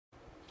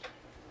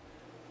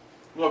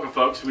Welcome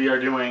folks, we are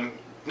doing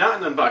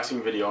not an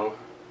unboxing video,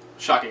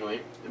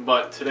 shockingly,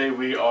 but today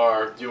we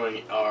are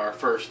doing our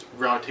first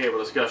roundtable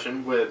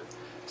discussion with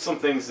some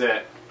things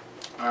that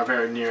are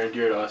very near and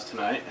dear to us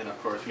tonight, and of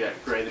course we got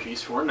Gray the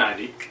Beast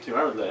 490 to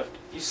our left.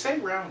 You say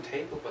round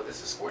table, but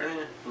this is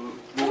square.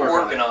 We're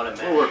working on it,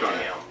 man. We'll work on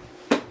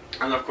it.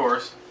 And of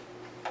course,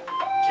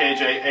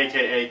 KJ,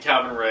 aka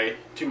Calvin Ray,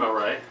 to my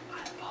right.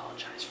 I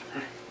apologize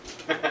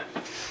for that.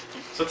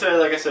 So today,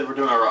 like I said, we're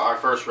doing our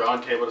first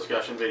roundtable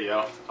discussion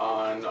video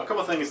on a couple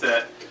of things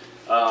that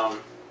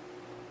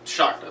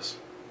shocked us,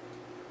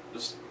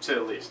 just to say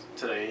the least,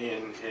 today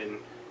in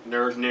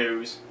nerd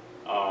news,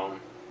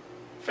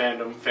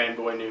 fandom,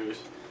 fanboy news.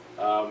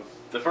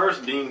 The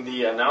first being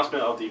the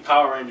announcement of the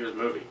Power Rangers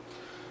movie,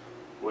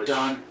 which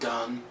dun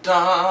dun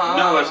dun.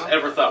 none of us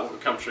ever thought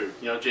would come true.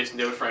 You know, Jason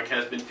David Frank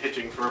has been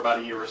pitching for about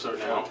a year or so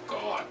now. Oh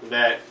God.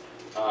 That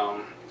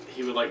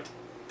he would like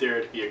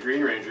there to be a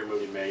Green Ranger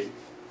movie made.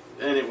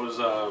 And it was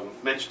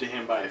mentioned to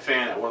him by a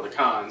fan at one of the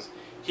cons.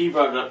 He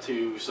brought it up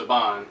to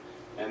Saban,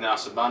 and now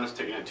Saban is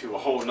taking it to a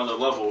whole another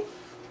level,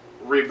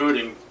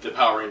 rebooting the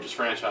Power Rangers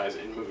franchise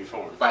in movie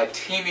form. By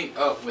teaming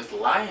up with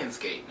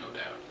Lionsgate, no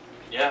doubt.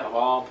 Yeah, of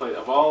all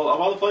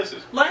the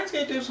places.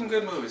 Lionsgate did some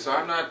good movies, so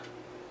I'm not.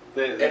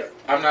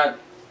 I'm not.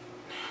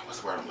 What's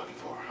the word I'm looking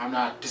for? I'm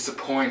not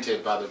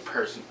disappointed by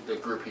the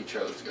group he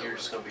chose to go You're with.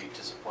 just going to be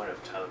disappointed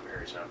if Tyler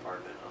Perry's not part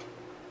of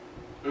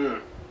it, huh?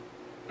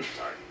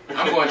 Sorry.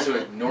 I'm going to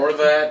ignore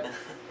that.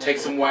 Take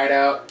some white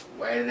out,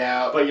 white it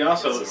out. But you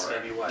also, This is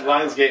gonna be white.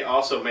 Lionsgate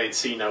also made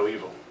See No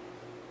Evil.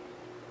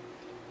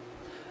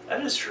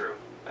 That is true.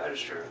 That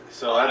is true.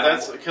 So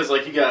that's because,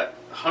 like, you got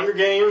Hunger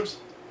Games,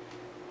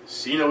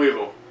 See No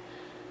Evil,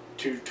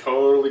 two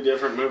totally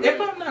different movies.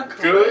 If I'm not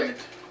correct, Good,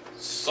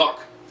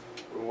 suck.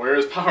 Where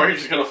is Power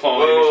Rangers gonna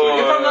fall in Whoa.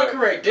 between? if I'm not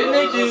correct, didn't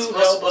they do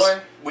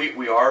Hellboy?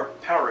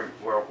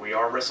 We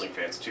are wrestling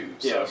fans too.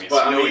 So Yes, I mean,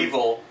 but See No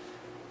Evil,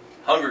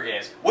 Hunger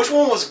Games. Which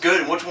one was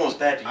good and which one was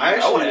bad to you? I'd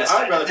want to ask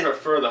rather that.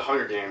 prefer the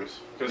Hunger Games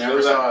because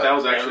Never saw it. that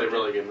was actually a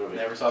really good movie.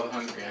 Never saw the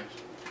Hunger Games.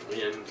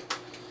 And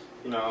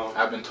you know,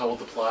 I've been told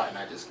the plot, and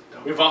I just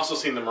don't. we've also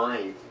seen The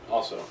Marine.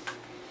 Also,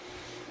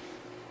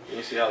 and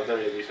you see how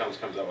WWE Films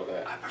comes out with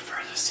that. I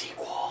prefer the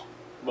sequel.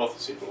 Both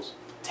the sequels.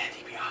 Ted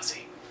DiBiase.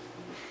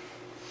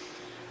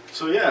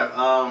 So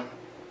yeah,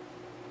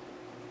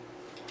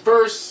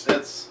 First,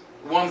 that's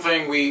one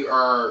thing we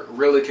are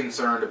really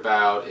concerned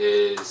about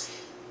is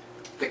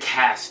the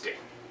casting.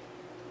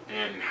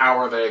 And how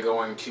are they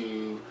going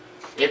to,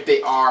 if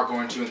they are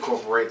going to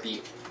incorporate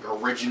the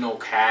original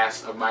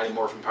cast of Mighty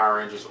Morphin Power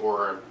Rangers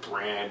or a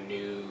brand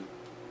new,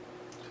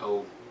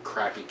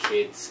 crappy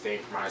kids thing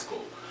from high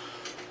school.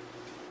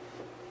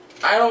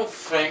 I don't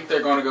think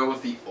they're going to go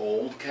with the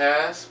old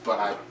cast, but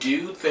I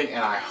do think, and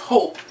I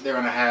hope, they're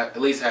going to at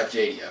least have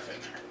JDF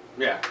in there.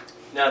 yeah.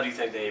 Now, do you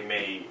think they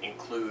may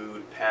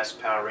include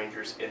past Power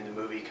Rangers in the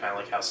movie, kind of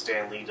like how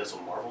Stan Lee does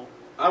with Marvel?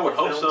 I would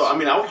hope so. Films? I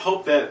mean, I would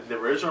hope that the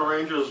original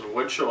Rangers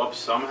would show up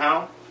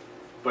somehow,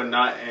 but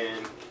not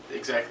in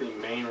exactly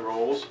main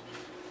roles.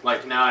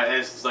 Like now,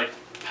 as like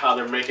how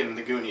they're making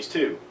the Goonies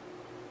too.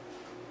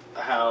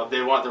 How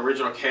they want the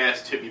original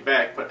cast to be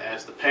back, but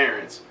as the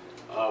parents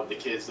of the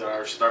kids that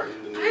are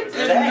starting the new I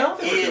adventure. didn't know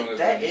they were doing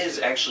That this. is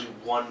actually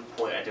one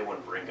point I did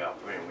want to bring up.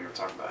 I mean, we were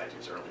talking about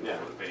ideas earlier Yeah.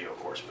 before the video, of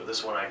course, but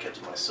this one I kept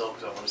to myself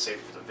because I want to save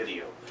it for the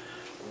video.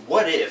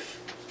 What if,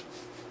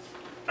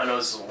 I know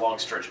this is a long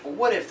stretch, but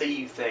what if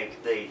you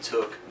think they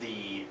took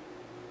the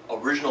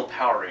original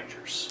Power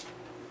Rangers,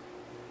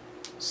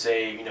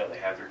 say, you know, they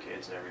have their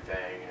kids and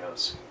everything, you know,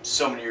 it's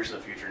so many years in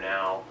the future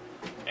now,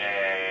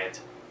 and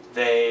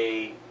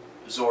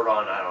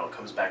Zordon, I don't know,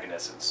 comes back in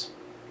essence.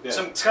 Yeah.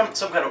 Some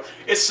kind of,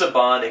 it's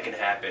Saban, it can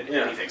happen,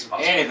 Yeah. anything's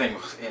possible. Anything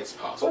is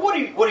possible. But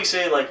what do you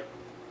say, like,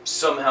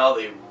 somehow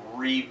they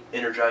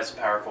re-energize the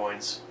power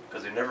coins,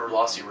 because they never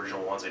lost the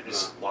original ones, they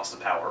just lost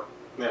the power.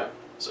 Yeah.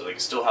 So they can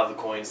still have the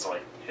coins to,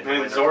 like, hit And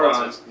away their Zordon's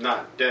closet.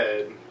 not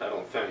dead, I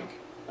don't think.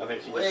 I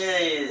think he Well,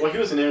 well, he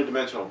was an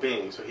interdimensional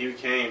being, so he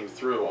came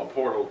through a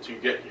portal to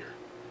get here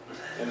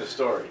in the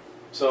story.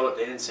 So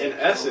they didn't say in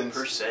no essence,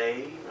 per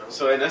se. No.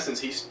 so in essence,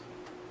 he's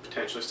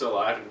potentially still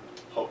alive,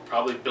 and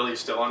probably Billy's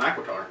still on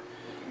Aquitar.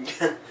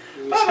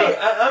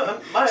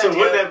 My So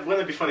idea,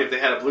 wouldn't it be funny if they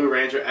had a Blue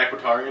Ranger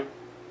Aquatarian,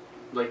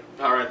 like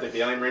Power Rangers, like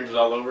the Alien Rangers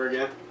all over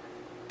again?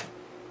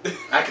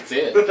 I could see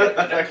it.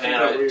 and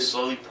I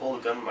slowly pull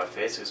a gun in my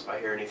face because if I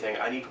hear anything,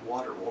 I need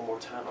water one more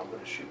time, I'm going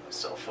to shoot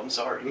myself. I'm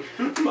sorry.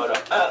 But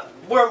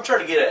where I'm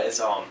trying to get at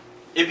is,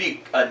 it'd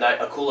be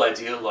a cool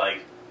idea,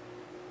 like,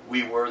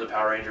 we were the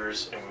Power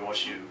Rangers and we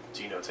want you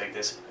to, you know, take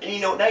this. And, you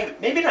know,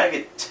 maybe not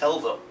even tell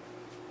them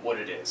what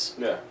it is.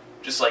 Yeah.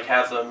 Just, like,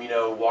 have them, you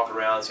know, walk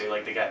around and say,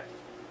 like, they got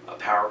a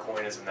power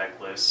coin as a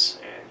necklace.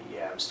 And,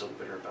 yeah, I'm still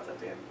bitter about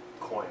that damn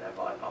coin I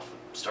bought off of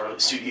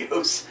Starlight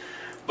Studios.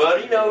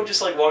 But, you know,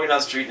 just like walking down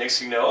the street, next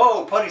thing you know,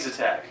 oh, putties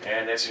attack.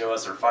 And next thing you know,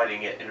 as they're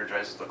fighting, it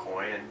energizes the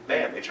coin, and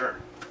bam, they turn.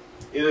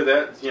 Either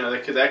that, you know,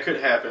 that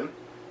could happen,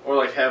 or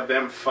like have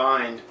them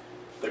find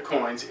the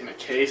coins in a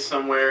case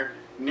somewhere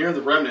near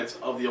the remnants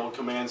of the old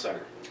command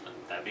center.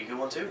 That'd be a good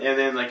one too. And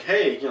then like,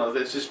 hey,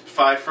 it's just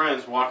 5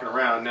 friends walking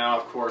around. Now,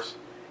 of course,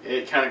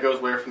 it kind of goes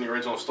away from the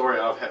original story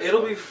of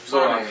it'll be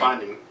funny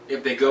finding.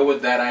 If they go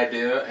with that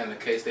idea and the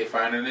case they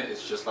find in it,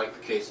 it's just like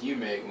the case you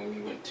made when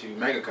we went to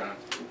MegaCon.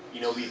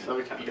 You know, be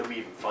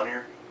even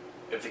funnier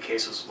if the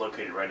case was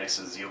located right next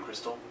to the Zeal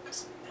Crystal,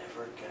 because it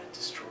never got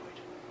destroyed.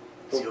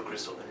 Zeal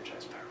Crystal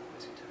energized power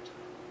waves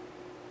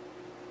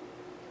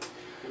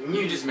entire time.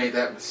 You just made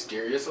that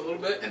mysterious a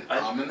little bit and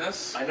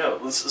ominous. I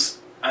know.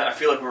 I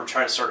feel like we're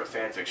trying to start a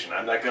fan fiction.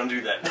 I'm not going to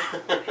do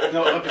that.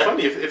 No, it'd be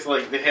funny if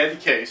like they had the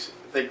case,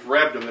 they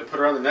grabbed them, they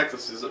put it on the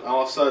necklaces, and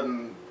all of a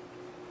sudden,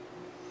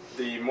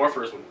 the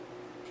morphers would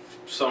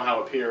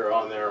somehow appear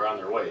on around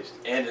their waist.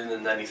 And in the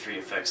 93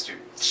 effects too.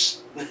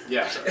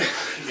 Yeah,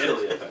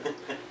 Italy effect.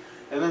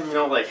 And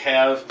then like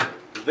have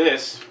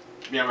this.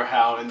 Remember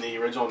how in the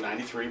original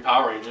 '93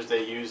 Power Rangers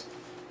they used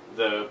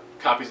the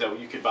copies that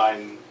you could buy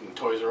in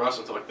Toys R Us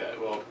and stuff like that.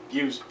 Well,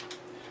 use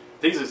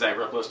these exact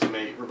replicas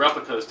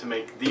to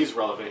make these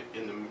relevant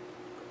in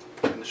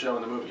the show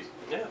and the movies.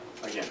 Yeah.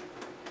 Again.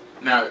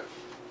 Now,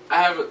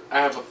 I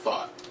have a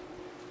thought.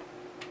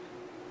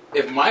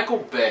 If Michael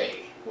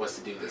Bay was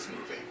to do this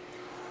movie,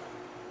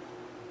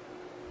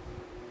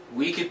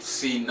 we could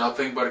see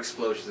nothing but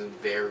explosions in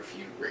very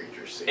few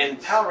Ranger scenes. And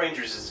Power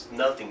Rangers is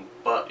nothing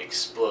but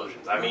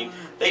explosions. I mean,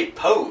 they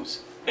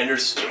pose and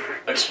there's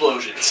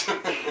explosions.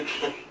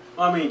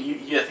 Well, I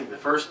mean, I think the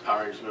first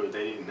Power Rangers movie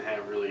they didn't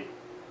have really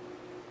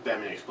that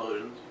many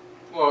explosions.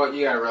 Well,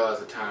 you gotta realize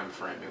the time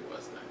frame it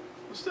was then.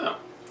 But still,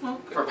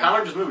 Okay. for a Power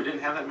Rangers movie, it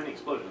didn't have that many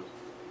explosions.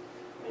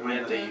 And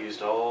yet they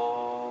used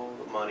all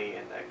the money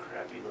in that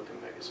crappy looking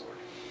Megazord.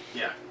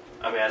 Yeah.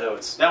 I mean, I know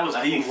that was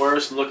the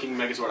worst looking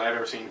Megazord I've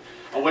ever seen.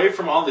 Away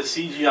from all the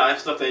CGI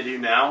stuff they do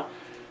now.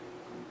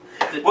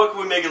 What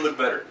can we make it look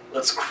better?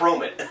 Let's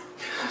chrome it.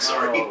 I'm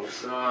sorry. Oh,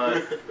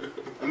 God.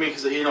 I mean,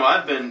 because,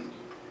 I've been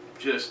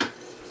just,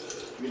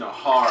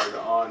 hard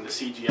on the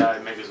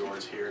CGI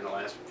Megazords here in the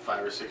last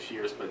 5 or 6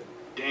 years, but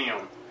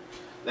damn,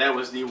 that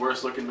was the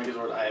worst looking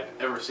Megazord I have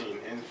ever seen,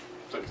 and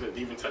like I said,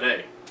 even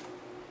today.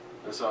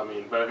 And so, I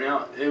mean, but,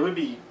 it would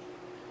be,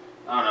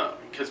 I don't know,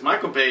 because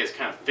Michael Bay is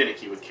kind of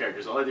finicky with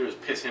characters. All I do is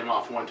piss him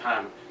off one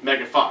time.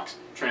 Megan Fox,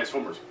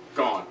 Transformers,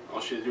 gone. All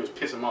she had to do is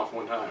piss him off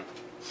one time.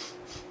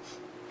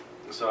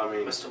 So, I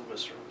mean... I still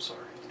miss her, I'm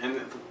sorry.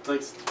 And,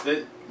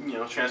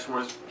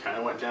 Transformers kind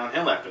of went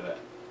downhill after that.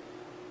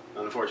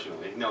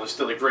 Unfortunately. It's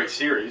still a great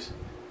series.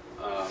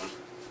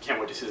 Can't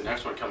wait to see the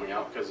next one coming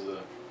out because of the...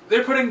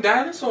 They're putting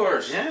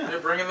dinosaurs. Yeah. They're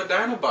bringing the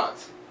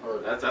Dinobots. Or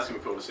that's going to be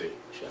cool to see.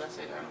 Should I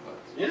say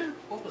Dinobots? Yeah.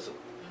 What was it?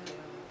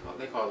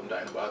 They called them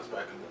Dinobots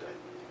back in the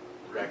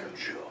day.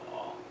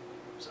 Jaw.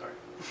 Sorry.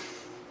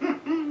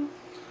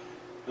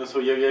 So,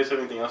 you guys have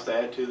anything else to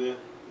add to the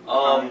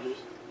Power Rangers?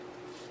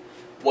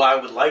 What I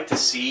would like to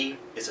see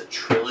is a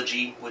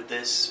trilogy with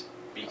this,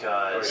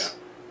 because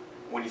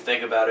when you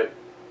think about it,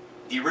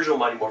 the original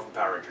Mighty Morphin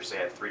Power Rangers, they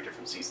had 3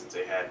 different seasons.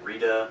 They had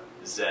Rita,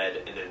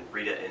 Zed, and then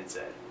Rita and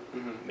Zed,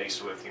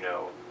 mixed with,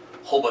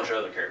 a whole bunch of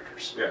other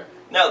characters. Yeah.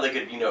 Now they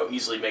could,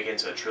 easily make it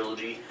into a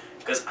trilogy,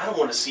 because I don't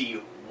want to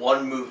see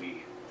one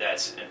movie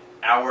that's an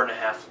hour and a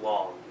half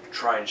long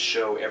try and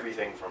show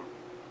everything from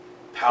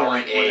power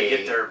when they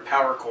get their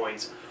power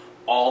coins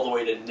all the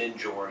way to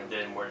Ninjor, and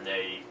then when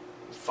they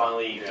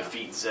finally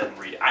defeat Zed and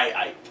Rita.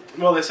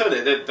 Well, they said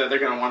that they're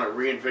going to want to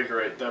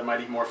reinvigorate the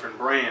Mighty Morphin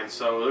brand,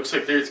 so it looks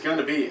like there's going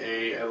to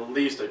be at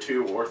least a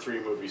 2 or 3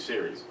 movie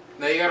series.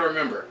 Now you got to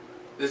remember,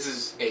 this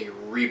is a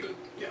reboot.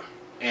 Yeah.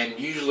 And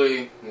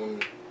usually,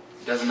 it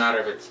doesn't matter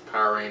if it's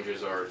Power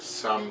Rangers or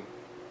some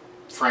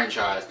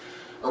franchise,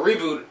 a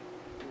reboot,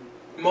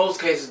 most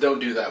cases don't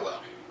do that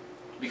well.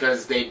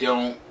 Because they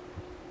don't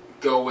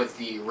go with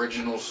the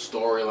original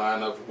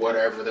storyline of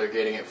whatever they're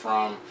getting it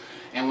from.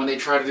 And when they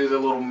try to do the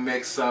little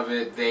mix of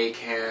it, they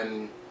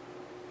can,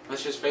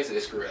 let's just face it, they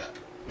screw it up.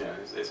 Yeah,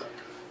 it's okay.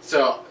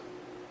 So,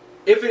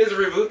 if it is a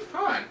reboot,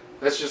 fine.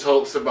 Let's just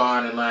hope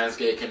Saban and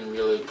Lionsgate can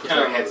really put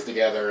their heads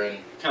together and...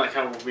 Kind of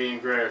like how me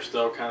and Gray are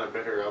still kind of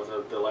bitter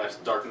of the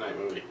last Dark Knight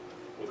movie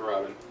with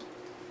Robin.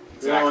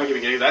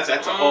 Exactly. That's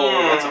a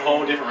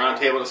whole different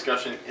roundtable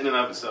discussion in and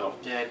of itself.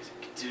 Yeah,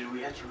 dude,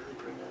 we have to really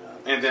bring that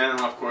up. And then,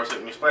 of course, the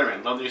new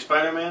Spider-Man. Love the new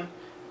Spider-Man,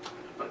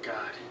 but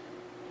God.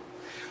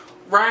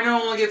 Rhino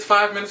only gets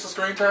 5 minutes of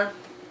screen time,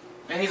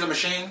 and he's a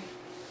machine.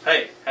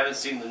 Hey, haven't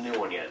seen the new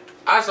one yet.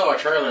 I saw a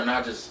trailer and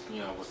I just,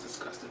 was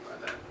disgusted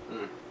by that.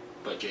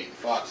 But Jamie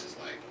Foxx is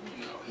like,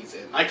 he's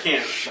in. I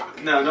can't.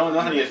 Shocking. No,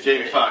 nothing against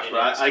Jamie Foxx,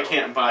 but I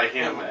can't buy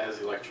him as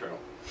Electro.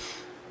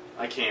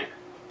 I can't,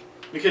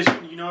 because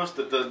you notice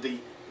that the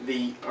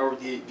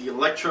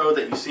Electro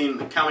that you see in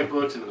the comic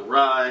books and in the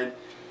ride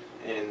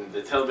and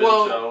the television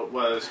show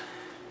was.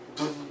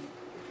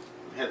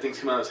 Had things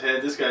come out of his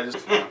head. This guy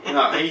just...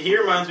 No, he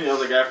reminds me of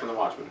the guy from The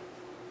Watchmen.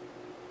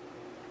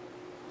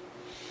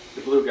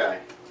 The blue guy.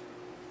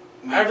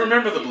 I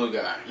remember the blue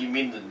guy. You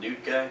mean the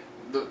nude guy?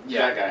 That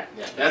guy.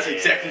 Yeah. That's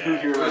exactly who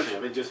he reminds me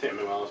of. It just hit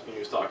me while he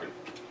was talking.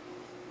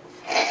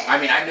 I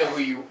mean, I know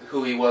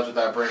who he was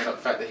without bringing up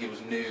the fact that he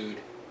was nude,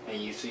 and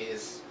you see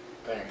his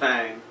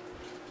thing.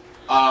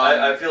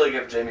 I feel like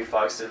if Jamie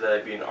Foxx did that,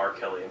 it'd be an R.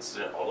 Kelly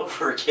incident all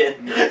over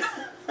again.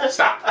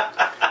 Stop.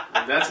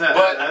 That's not.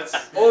 But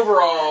That's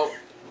overall,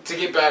 to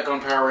get back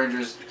on Power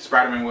Rangers,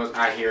 Spider-Man was,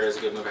 I hear, is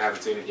a good movie. I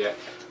haven't seen it yet.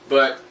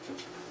 But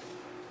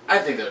I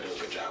think they'll do a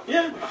good job.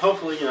 yeah.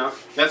 Hopefully,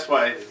 that's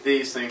why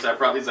these things I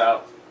brought these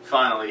out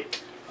finally.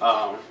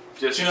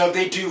 Just But if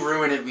they do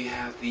ruin it, we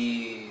have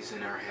these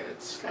in our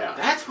heads. Yeah.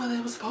 That's what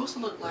it was supposed to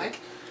look like.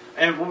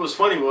 And what was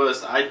funny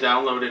was I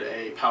downloaded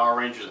a Power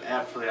Rangers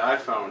app for the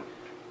iPhone,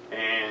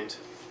 and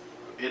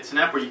it's an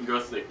app where you can go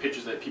through the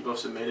pictures that people have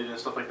submitted and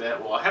stuff like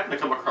that. Well, I happened to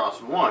come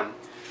across one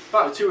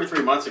about 2 or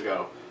 3 months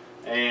ago,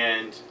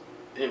 and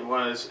it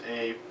was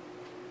I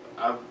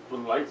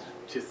would like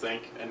to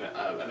think an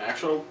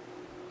actual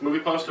movie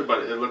poster,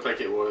 but it looked like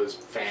it was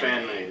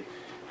fan made.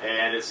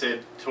 And it said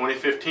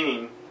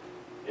 2015,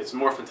 it's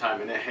Morphin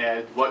Time, and it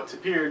had what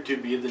appeared to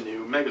be the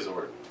new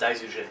Megazord.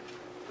 Daisugen.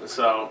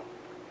 So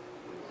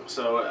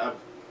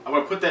I'm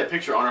going to put that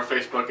picture on our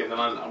Facebook, and then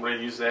I'm going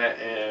to use that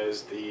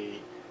as the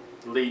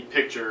lead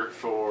picture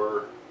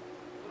for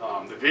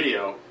the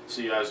video,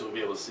 so you guys will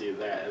be able to see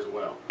that as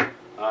well.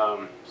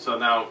 So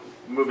now,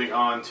 moving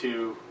on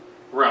to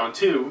round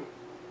 2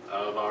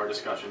 of our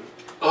discussion.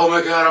 Oh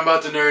my god, I'm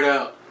about to nerd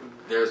out.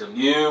 There's a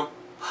new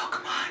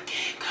Pokemon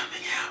game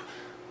coming out.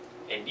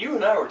 And you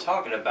and I were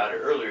talking about it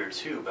earlier,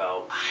 too,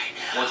 about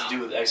I know. what to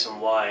do with X and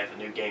Y if a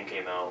new game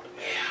came out. And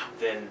Yeah.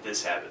 then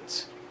this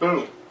happens.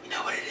 Boom. You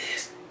know what it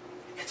is?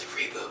 It's a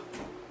reboot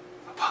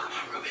of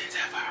Pokemon Ruby and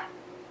Sapphire.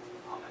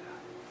 Oh my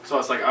god. So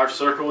it's like our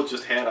circle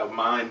just had a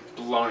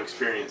mind-blowing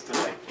experience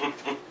today.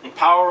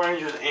 Power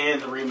Rangers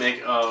and the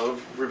remake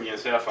of Ruby and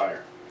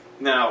Sapphire.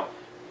 Now,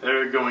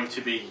 they're going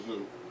to be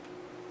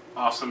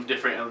awesome,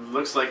 different, and it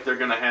looks like they're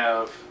going to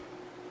have,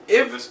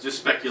 If this just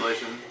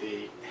speculation,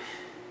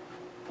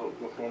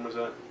 what form was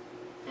that?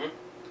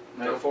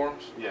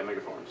 Megaforms? Yeah,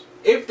 Megaforms.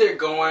 If they're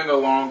going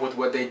along with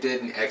what they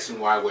did in X and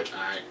Y, which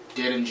I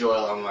did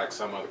enjoy, unlike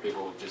some other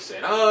people who just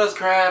said, oh, it's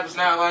crap, it's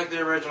not like the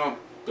original,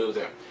 boo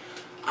them.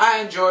 I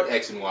enjoyed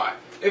X and Y.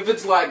 If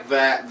it's like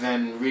that,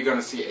 then we're going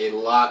to see a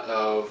lot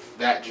of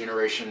that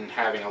generation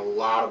having a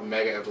lot of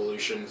Mega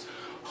Evolutions.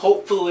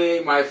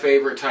 Hopefully, my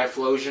favorite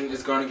Typhlosion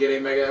is going to get a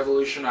Mega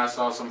Evolution. I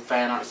saw some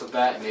fan arts of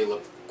that, and they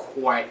look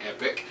quite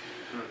epic.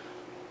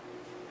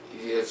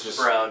 It's just...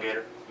 For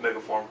Alligator,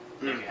 Megaform,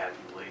 make it happen,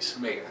 please.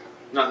 Make it happen.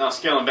 Now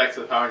scaling back to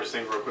the Power Rangers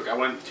thing real quick, I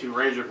went to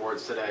Ranger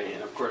Boards today,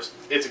 and of course,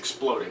 it's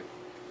exploding.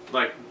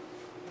 Like,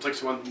 it's like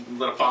someone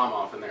lit a bomb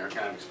off in there,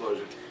 kind of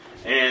explosion.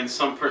 And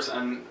some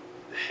person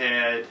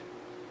had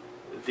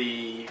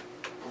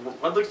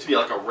what looks to be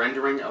like a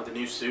rendering of the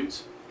new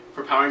suits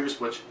for Power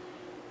Rangers, which,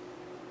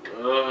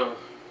 What,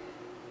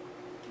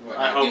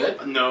 I not hope,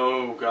 good?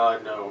 no,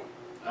 God, no.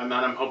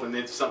 I'm hoping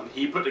it's something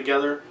he put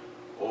together,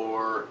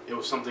 or it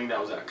was something that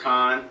was at a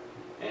con,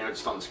 and it was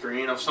just on the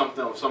screen of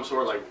something of some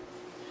sort. Like,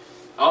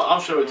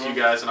 I'll show it to you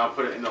guys, and I'll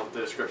put it in the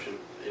description.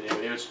 And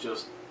it was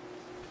just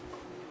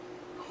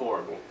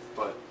horrible.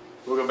 But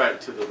we'll go back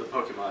to the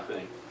Pokemon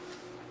thing.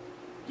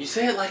 You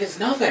say it like it's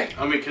nothing.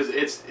 I mean, because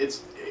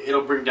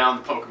it'll bring down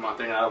the Pokemon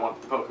thing, and I don't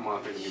want the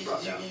Pokemon thing to be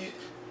brought down.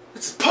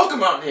 It's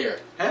Pokemon here.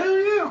 Hell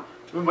yeah!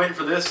 We've been waiting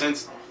for this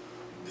since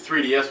the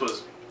 3DS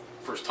was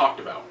first talked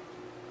about.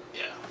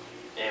 Yeah.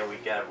 And we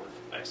got it with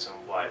X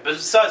and Y. But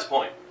besides the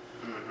point.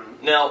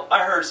 Mm-hmm. Now,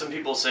 I heard some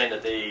people saying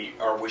that they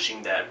are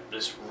wishing that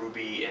this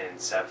Ruby and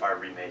Sapphire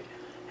remake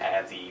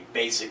had the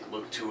basic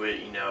look to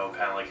it,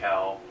 kind of like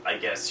how, I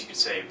guess you could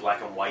say,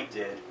 Black and White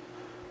did.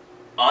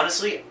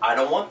 Honestly, I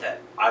don't want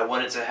that. I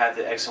want it to have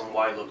the X and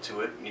Y look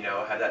to it,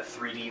 have that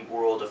 3D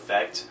world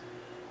effect.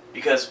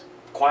 Because,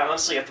 quite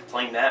honestly, after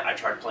playing that, I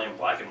tried playing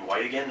Black and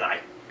White again, and I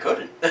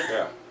couldn't.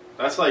 Yeah.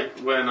 That's like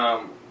when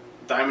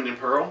Diamond and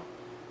Pearl,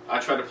 I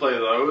tried to play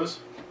those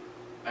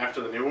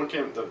after the new one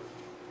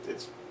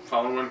its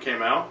following one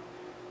came out.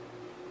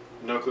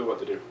 No clue what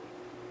to do.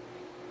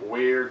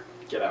 Weird.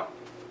 Get out.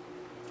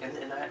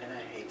 And I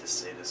hate to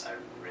say this, I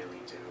really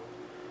do.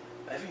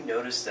 Have you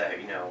noticed that,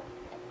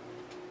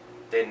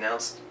 they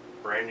announced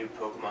brand new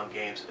Pokemon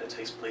games that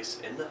takes place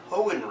in the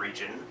Hoenn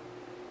region.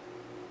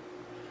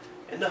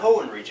 And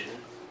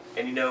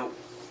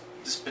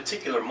this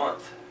particular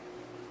month,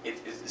 it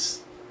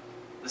is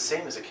the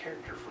same as a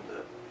character from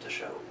the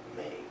show,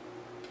 May.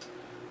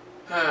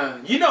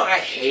 I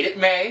hated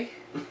May.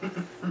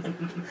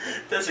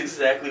 That's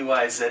exactly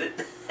why I said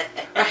it.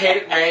 I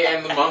hated May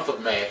and the month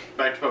of May.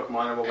 Back to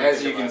Pokemon. And what we As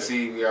think you can about it.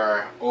 see, we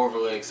are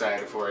overly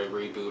excited for a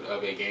reboot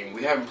of a game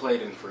we haven't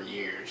played in for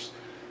years.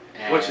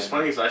 And Which is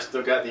funny because I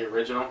still got the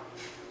original.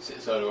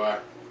 So do I.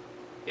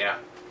 Yeah.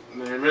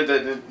 Remember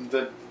the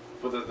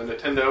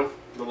Nintendo,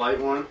 the light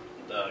one?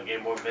 The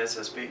Game Boy Advance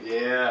SP.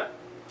 Yeah.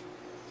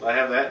 So I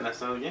have that, and I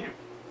still have the game.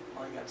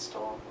 I got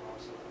stolen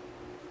also.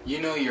 You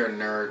know you're a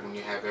nerd when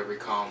you have every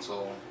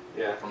console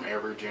Yeah. from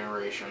every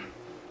generation.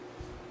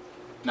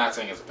 Not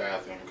saying it's a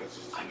bad thing, because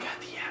I got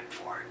the app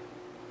for it.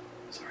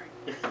 Sorry.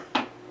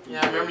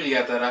 yeah, I remember you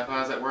got that app.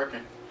 How's that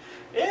working?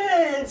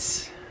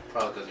 It's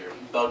Probably because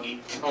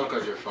buggy.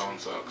 your phone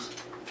sucks.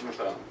 What's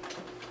up?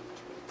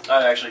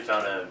 I actually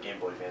found a Game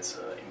Boy Advance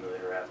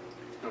emulator app.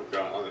 Oh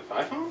god, on the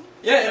iPhone?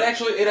 Yeah,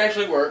 it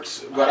actually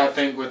works, but I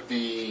think with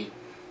the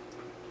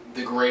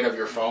grade of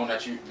your phone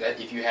that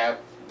if you have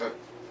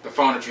the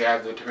phone that you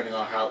have, depending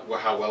on how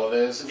well it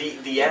is,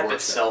 the app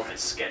itself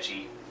is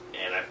sketchy,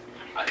 and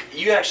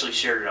you actually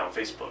shared it on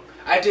Facebook.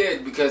 I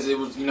did because it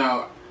was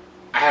I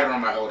had it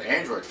on my old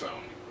Android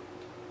phone,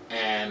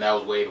 and that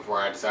was way before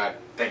I decided.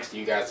 Thanks to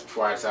you guys,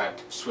 before I decided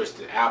to switch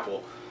to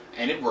Apple.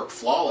 And it worked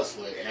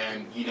flawlessly.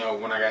 And,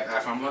 when I got the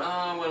iPhone, I'm like,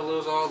 oh, I'm going to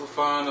lose all the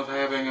fun of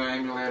having an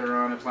emulator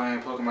on and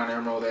playing Pokemon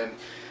Emerald and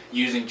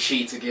using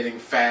cheats and getting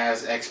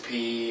fast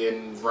XP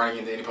and running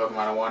into any Pokemon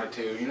I wanted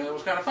to. It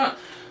was kind of fun.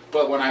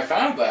 But when I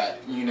found that,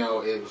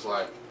 it was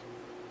like...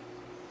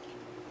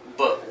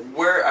 But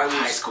where I was...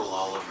 high school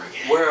all over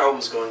again. Where I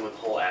was going with the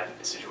whole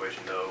app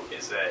situation, though,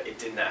 is that it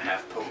did not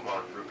have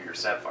Pokemon Ruby or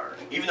Sapphire.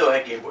 Even though it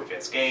had Game Boy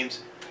Advance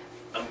games...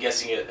 I'm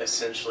guessing it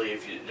essentially,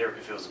 if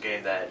it was a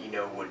game that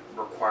would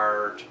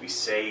require to be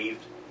saved,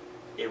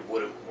 it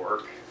wouldn't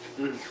work.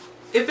 I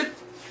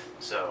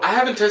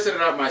haven't tested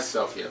it out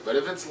myself yet, but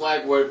if it's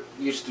like what it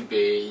used to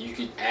be, you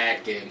could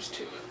add games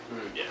to it.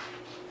 Yeah.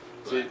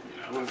 But,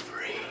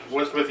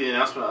 once with the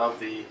announcement of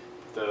the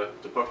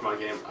Pokemon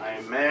game, I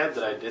am mad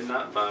that I did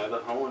not buy the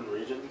Hoenn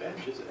region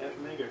badges at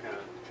MegaCon.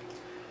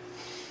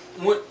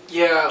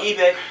 Yeah.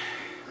 eBay.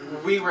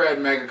 We were at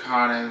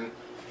MegaCon and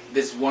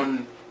this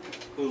one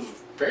who was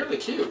fairly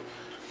cute.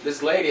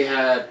 This lady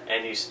had...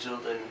 And you still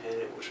didn't hit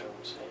it, which I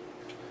was saying.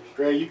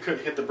 Gray, you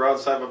couldn't hit the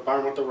broadside of a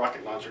barn with a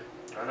rocket launcher.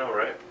 I know,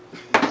 right?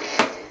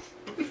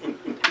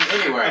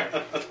 Anyway,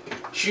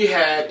 she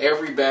had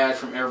every badge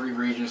from every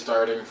region,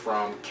 starting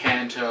from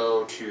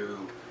Kanto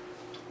to...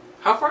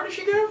 How far did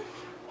she go?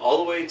 All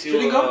the way to... She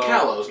didn't go to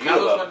Kalos.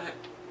 Unova.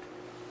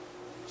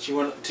 She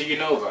went to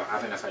Unova. I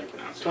think that's how you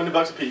pronounce it.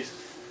 $20 a piece.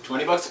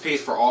 $20 a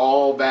piece for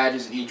all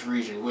badges in each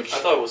region, which... I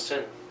thought it was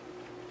 10.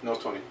 No, it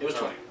was 20. It was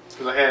 20.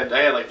 Because I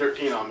had like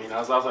 13 on me, and I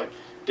was like,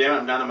 damn it,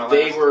 I'm down to my last.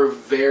 They were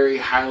very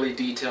highly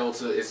detailed,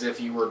 as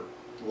if you were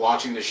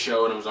watching the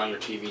show and it was on your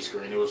TV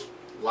screen. It was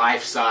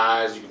life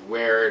size. You could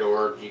wear it,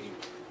 or you could,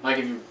 like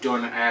if you're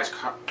doing an ass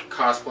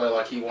cosplay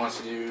like he wants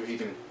to do, he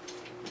can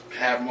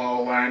have them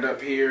all lined up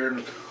here,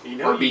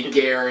 or be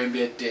Gary and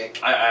be a dick.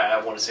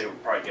 I want to say we're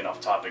probably getting off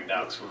topic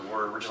now because we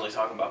were originally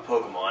talking about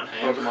Pokemon.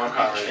 Pokemon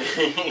Power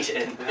Rangers.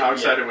 And how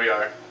excited we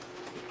are.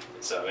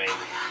 So, I mean...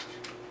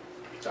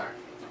 Sorry.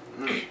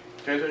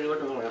 Can I tell you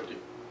looking a little empty?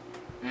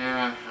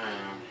 Yeah, I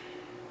am.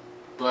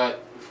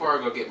 But before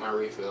I go get my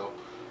refill,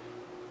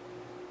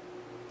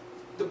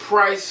 the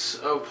price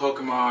of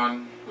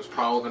Pokemon was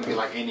probably going to be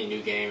like any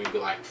new game. It'd be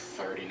like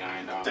 $39.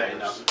 That ain't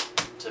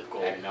nothing.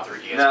 Typical That ain't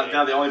nothing. 3DS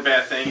Now the only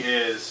bad thing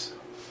is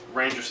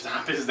Ranger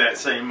Stop is that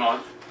same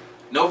month.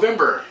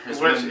 November.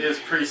 Which is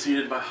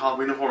preceded by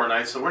Halloween and Horror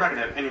Nights, so we're not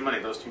going to have any money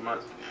those 2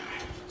 months.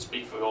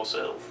 Speak for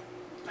yourself.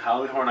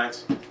 Halloween Horror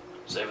Nights.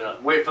 Save it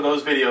up. Wait for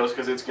those videos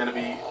because it's going to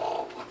be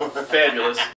fabulous.